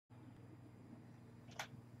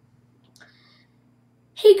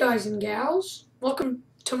Hey guys and gals, welcome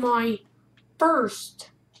to my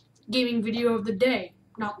first gaming video of the day.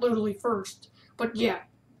 Not literally first, but yeah.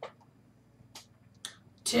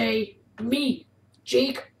 Today, me,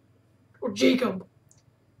 Jacob,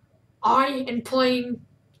 I am playing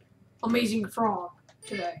Amazing Frog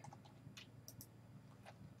today.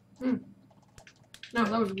 No,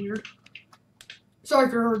 that was weird. Sorry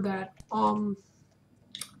if you heard that.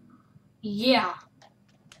 Yeah.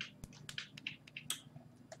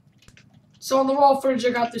 So on the raw footage, I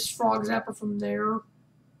got this frog zapper from there.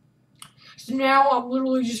 So now I'm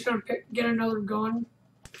literally just gonna get another gun,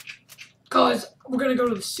 cause we're gonna go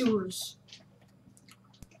to the sewers.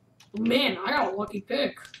 Man, I got a lucky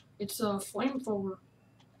pick. It's a flamethrower.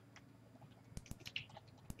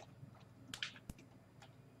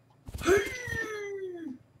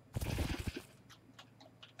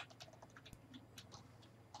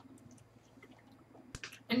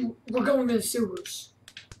 And we're going to the sewers.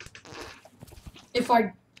 If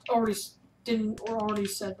I already didn't or already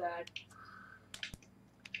said that.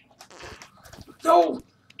 No!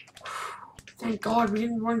 Thank God we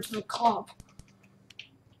didn't run to the cop.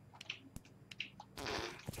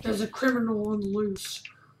 There's a criminal on the loose.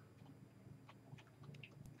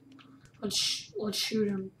 Let's shoot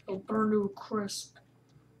him. He'll burn to a crisp.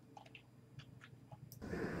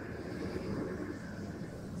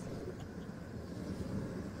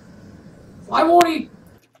 Why won't he?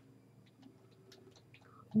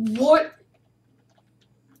 What?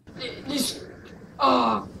 This,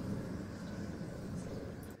 Now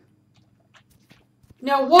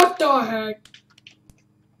what the heck?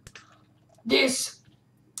 This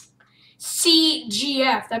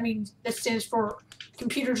CGF, that stands for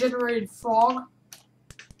computer generated frog,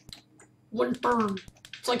 wouldn't burn.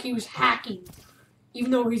 It's like he was hacking,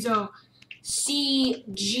 even though he's a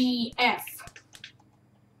CGF.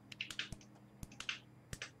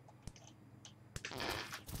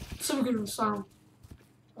 So we can sound.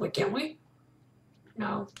 Wait, can we?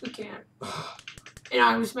 No, we can't. And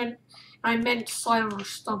I meant to slide on our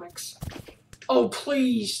stomachs. Oh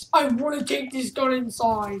please! I want to take this gun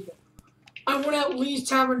inside. I want to at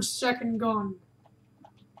least have a second gun.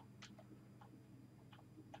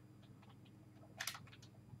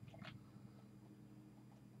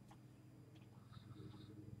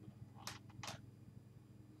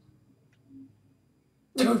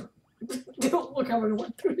 Don't look how we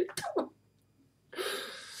went through it.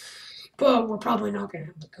 But we're probably not gonna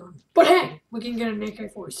have the gun. But hey, we can get an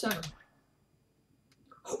AK-47.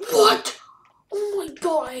 What? Oh my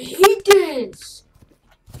God, I hate this.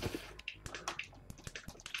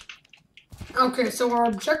 Okay, so our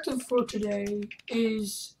objective for today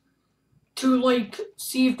is to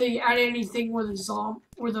see if they add anything where the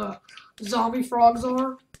zombie frogs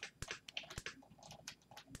are.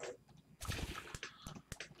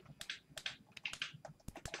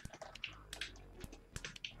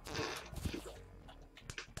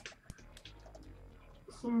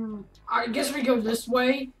 I guess we go this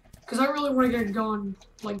way, because I really want to get a gun,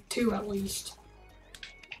 like 2 at least.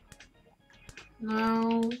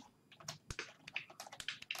 No.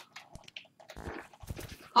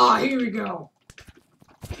 Ah, here we go.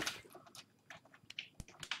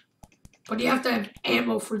 But you have to have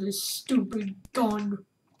ammo for this stupid gun.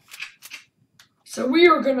 So we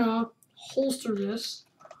are gonna holster this.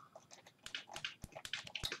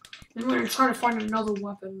 And we're gonna try to find another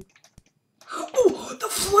weapon. Oh, the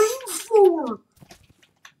flamethrower!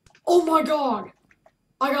 Oh my God!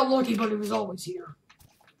 I got lucky, but it was always here.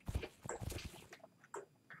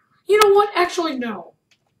 You know what? Actually, no.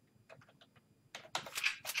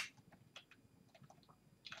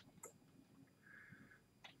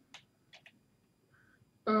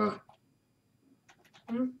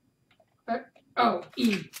 Oh,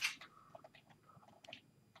 E.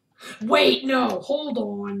 Wait, no, hold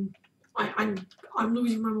on. I'm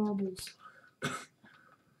losing my marbles.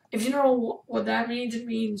 If you know what that means, it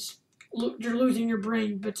means you're losing your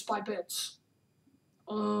brain bits by bits.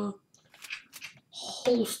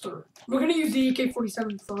 Holster. We're gonna use the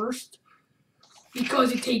AK-47 first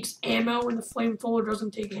because it takes ammo and the flamethrower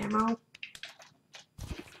doesn't take ammo.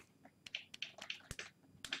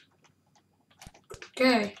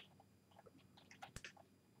 Okay.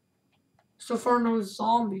 So far, no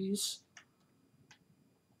zombies.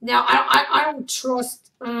 Now, I don't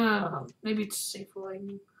trust. Maybe it's safer.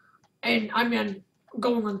 And I mean,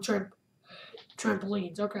 going on the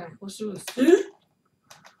trampolines. Okay, let's do this.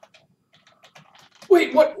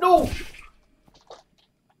 Wait, what? No!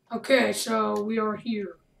 Okay, so we are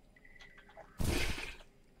here.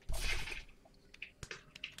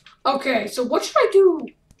 Okay, so what should I do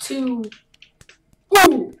to...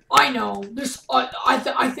 Ooh! I know. This,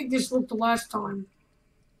 I think this worked the last time.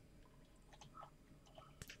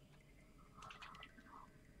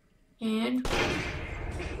 And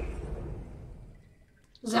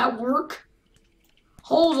does that work?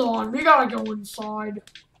 Hold on, we gotta go inside.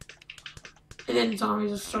 And then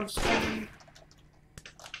zombies just start spawning.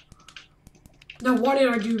 Now, why did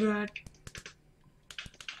I do that?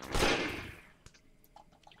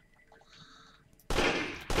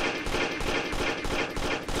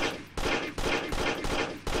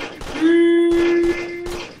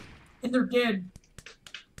 And they're dead.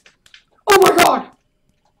 Oh my god!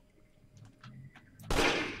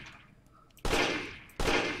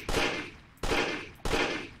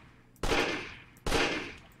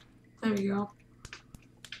 There we go.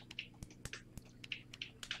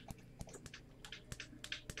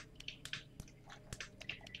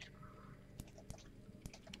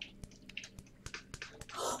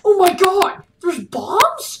 Oh my god! There's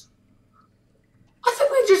bombs? I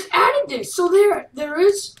think we just added this. So there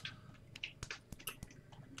is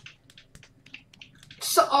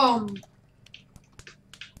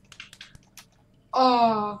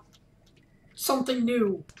something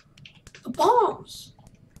new. The bombs.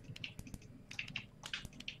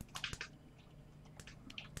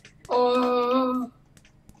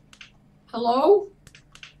 Hello?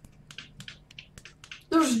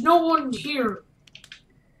 There's no one here.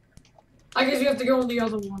 I guess we have to go on the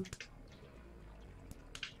other one.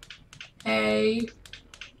 Hey.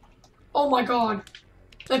 Oh my god.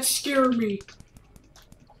 That scared me.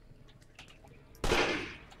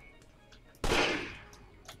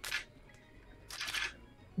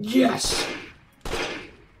 Yes.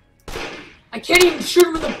 I can't even shoot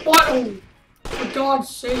him in the butthole. For God's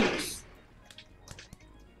sakes.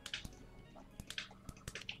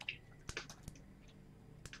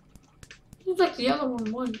 Seems like the other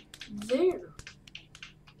one went there.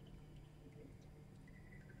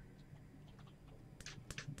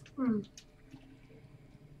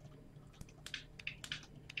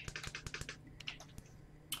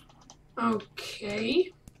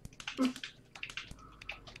 Okay.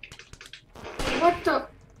 What the?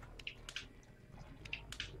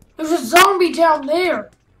 There's a zombie down there.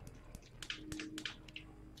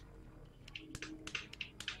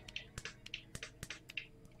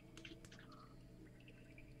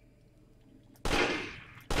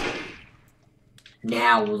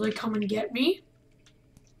 Now will they come and get me?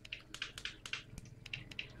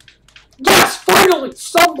 Yes, finally,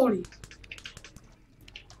 somebody.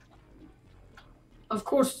 Of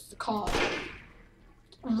course it's the cop.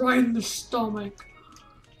 Right in the stomach.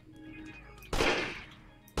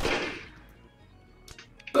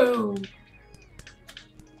 Boom.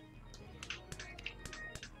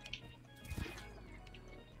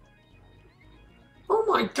 Oh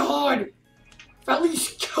my god! If I at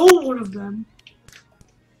least kill one of them.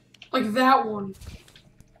 Like that one.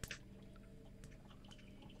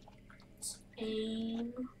 Let's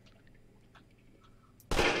aim.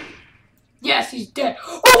 Yes, he's dead.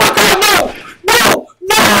 Oh my god, no!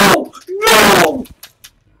 No! No! No!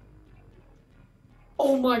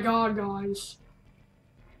 Oh my god, guys.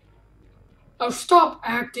 Oh, stop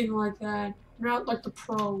acting like that. You're not like the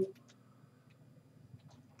pro.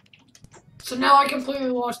 So now I completely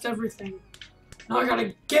lost everything. Now I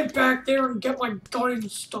gotta get back there and get my gun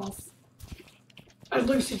and stuff. At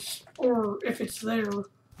least it's, or if it's there.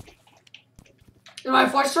 Now,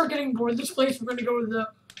 if I start getting bored of this place, we're gonna go to the,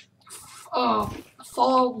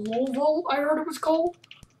 Fallout Lowell, I heard it was called.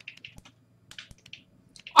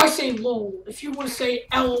 I say LOL. If you want to say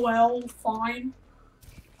LOL, fine.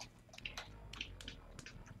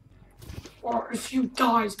 Or if you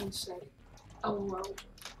guys want to say LOL.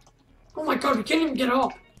 Oh my god, we can't even get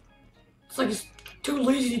up. It's like it's too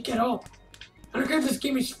lazy to get up. I don't care if this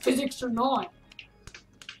game is physics or not.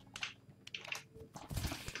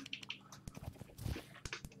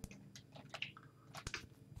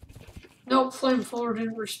 Nope, flamethrower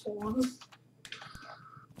didn't respawn.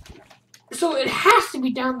 So it has to be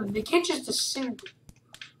down there. They can't just ascend.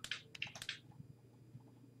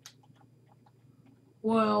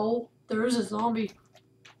 Well, there is a zombie.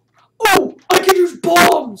 Oh! I can use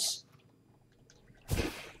bombs!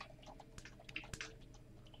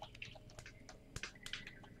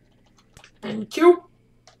 Thank you.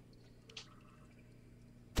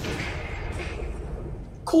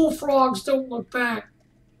 Cool frogs don't look back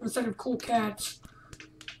instead of cool cats.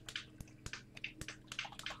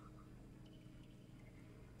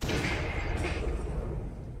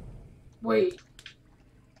 Wait.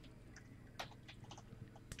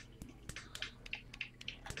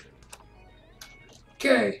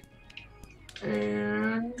 Okay.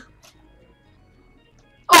 And...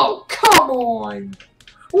 oh! time.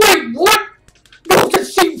 Wait, what? No, it's the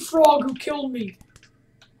same frog who killed me.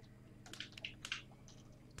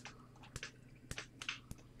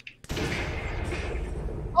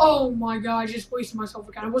 Oh my god, I just wasted myself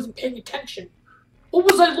again. I wasn't paying attention. What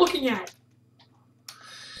was I looking at?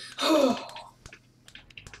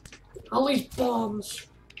 All these bombs.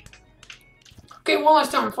 Okay, one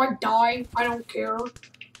last time. If I die, I don't care.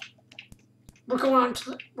 We're going on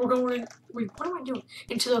to the, we're going in, wait, what am I doing?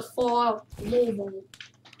 Into the Fallout Louisville.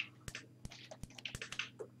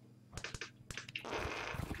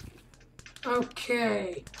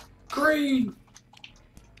 Okay. Green.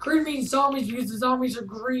 Green means zombies because the zombies are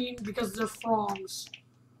green because they're frogs.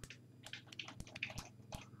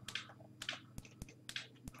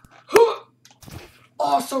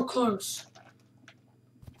 Oh, so close.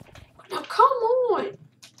 Now come on.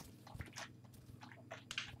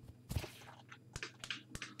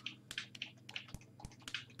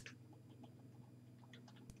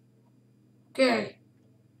 Okay.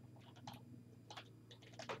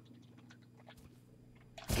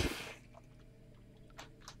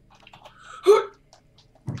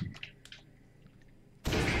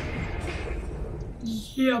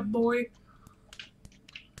 Yeah, boy.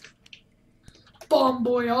 Bon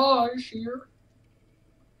voyage here.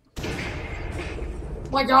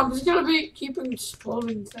 My god, I'm just gonna be keeping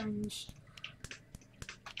exploding things.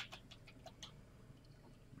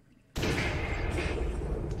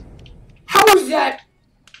 How is that?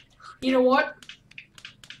 You know what?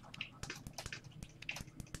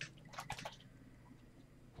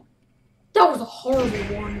 That was a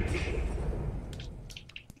horrible one.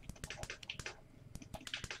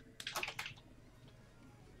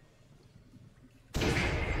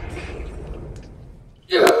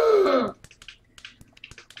 Ugh.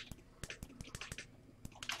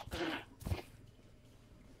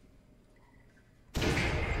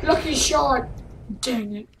 Lucky shot.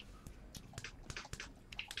 Dang it.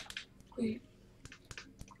 Wait.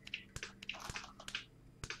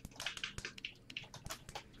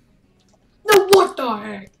 No, what the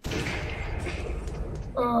heck?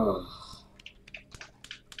 Ugh.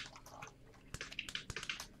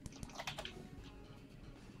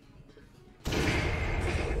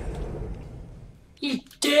 He's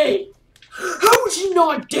dead. How is he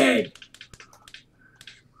not dead?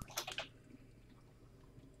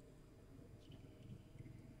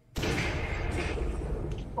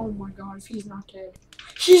 Oh my god, if he's not dead.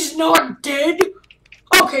 He's not dead?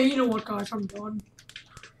 Okay, you know what, guys, I'm done.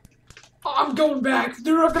 I'm going back.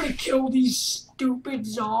 They're not gonna kill these stupid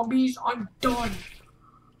zombies. I'm done.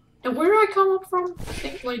 And where did I come up from? I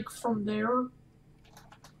think, like, from there.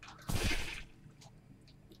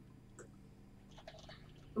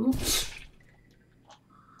 Oops.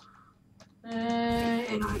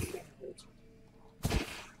 And I failed.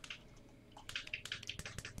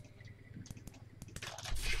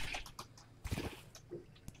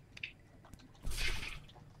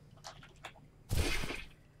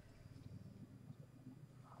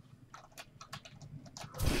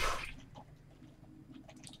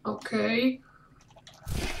 Okay.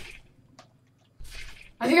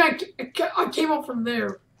 I think I came up from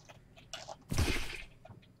there.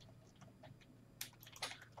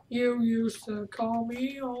 You used to call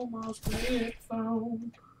me on my flip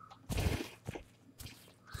phone.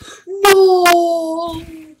 No!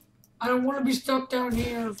 I don't want to be stuck down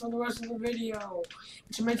here for the rest of the video.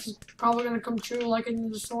 Which means it's probably going to come true like in the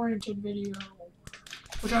disoriented video.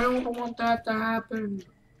 Which I don't want that to happen.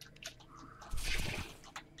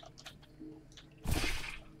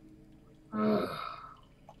 Ugh.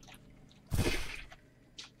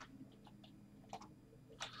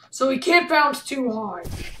 So he can't bounce too high.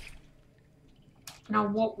 Now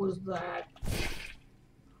what was that?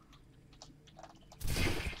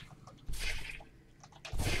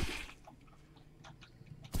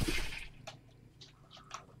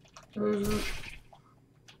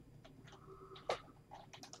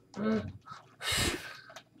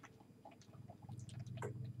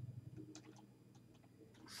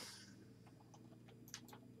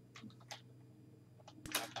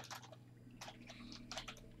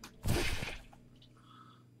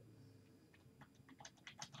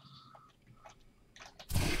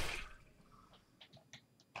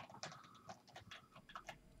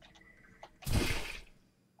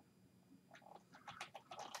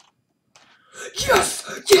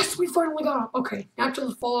 Yes! Yes, we finally got up. Okay, now to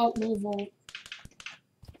the Fallout Louisville.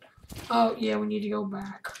 Oh, yeah, we need to go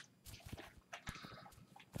back.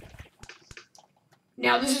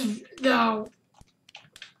 Now, this is... Now,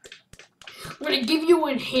 I'm going to give you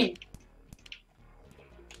a hint.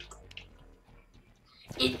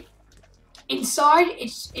 Inside,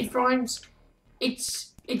 it rhymes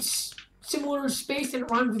It's similar to space and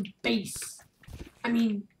it rhymes with base. I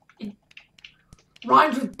mean, it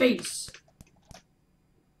rhymes with base.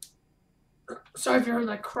 Sorry if you heard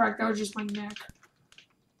that crack, that was just my neck.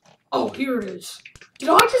 Oh, here it is. Did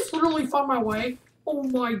I just literally find my way? Oh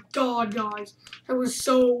my god, guys. That was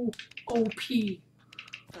so OP.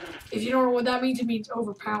 If you don't know what that means, it means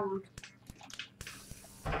overpowered.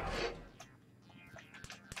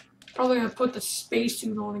 Probably gonna put the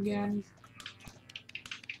spacesuit on again.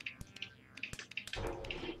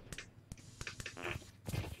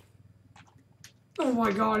 Oh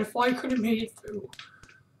my god, if I could have made it through.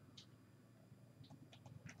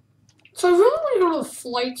 So I really want to go to the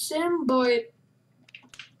flight sim, but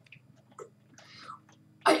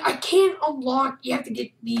I can't unlock. You have to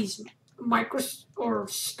get these or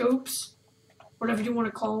scopes, whatever you want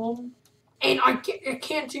to call them, and I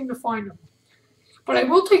can't seem to find them. But I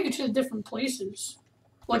will take you to the different places,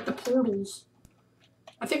 like the portals.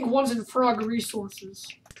 I think one's in Frog Resources.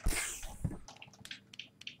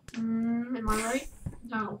 Am I right?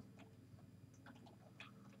 No.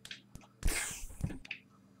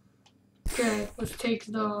 Okay, let's take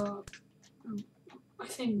the, I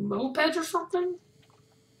think, mopeds or something?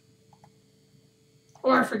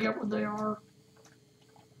 Or I forget what they are.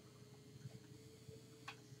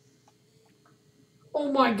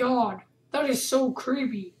 Oh my god, that is so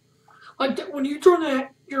creepy. Like, when you turn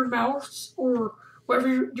your mouse or whatever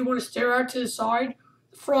you want to stare at to the side,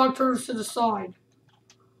 the frog turns to the side.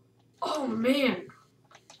 Oh man.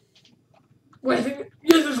 Wait, I think,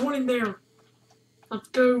 yeah, there's one in there. Let's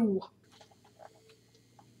go.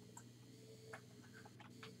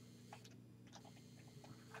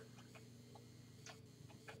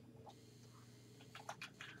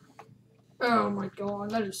 Oh my god,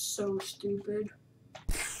 that is so stupid.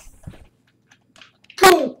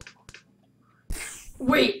 Go!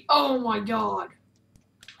 Wait, oh my god.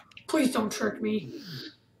 Please don't trick me.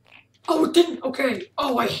 Oh, it didn't, okay.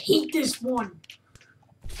 Oh, I hate this one.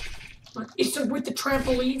 It's with the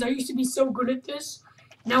trampolines. I used to be so good at this.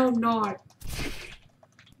 Now I'm not.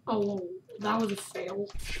 Oh, that was a fail.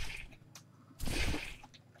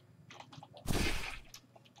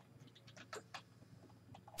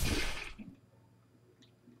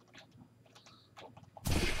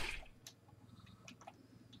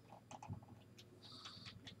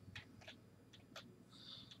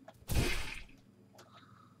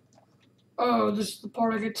 Oh, this is the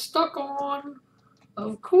part I get stuck on.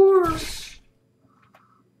 Of course.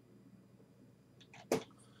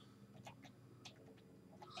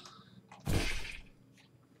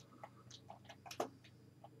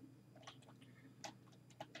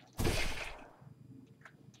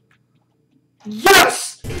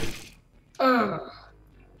 Yes!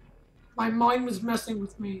 My mind was messing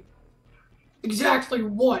with me. Exactly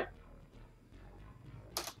what?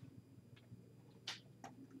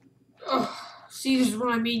 See, this is what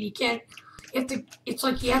I mean. You have to, it's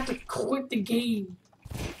like you have to quit the game.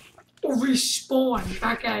 Or respawn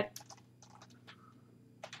back at,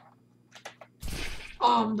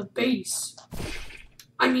 the base.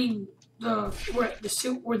 I mean, where the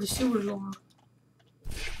sewers are.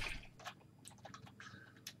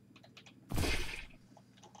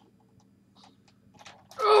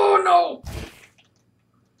 Oh no!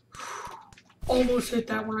 Almost hit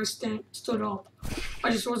that when I stood up. I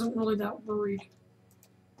just wasn't really that worried.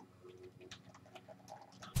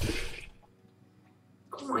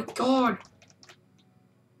 Oh my god!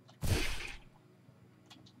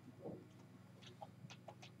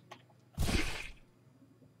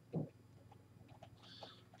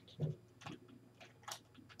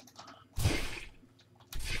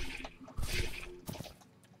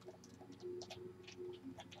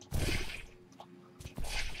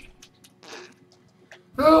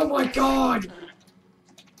 Oh my god!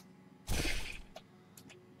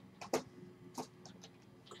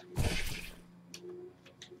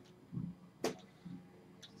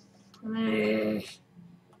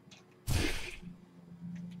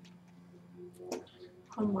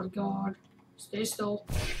 Oh my god. Stay still.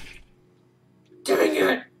 Dang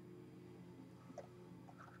it!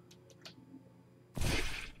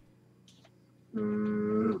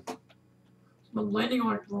 I'm landing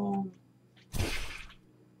on it wrong.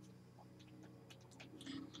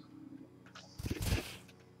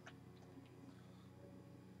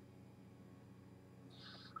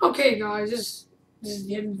 Okay guys, this is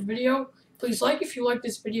the end of the video. Please like if you like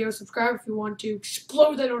this video, subscribe if you want to,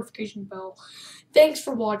 explode that notification bell. Thanks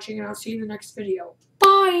for watching and I'll see you in the next video.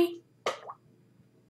 Bye!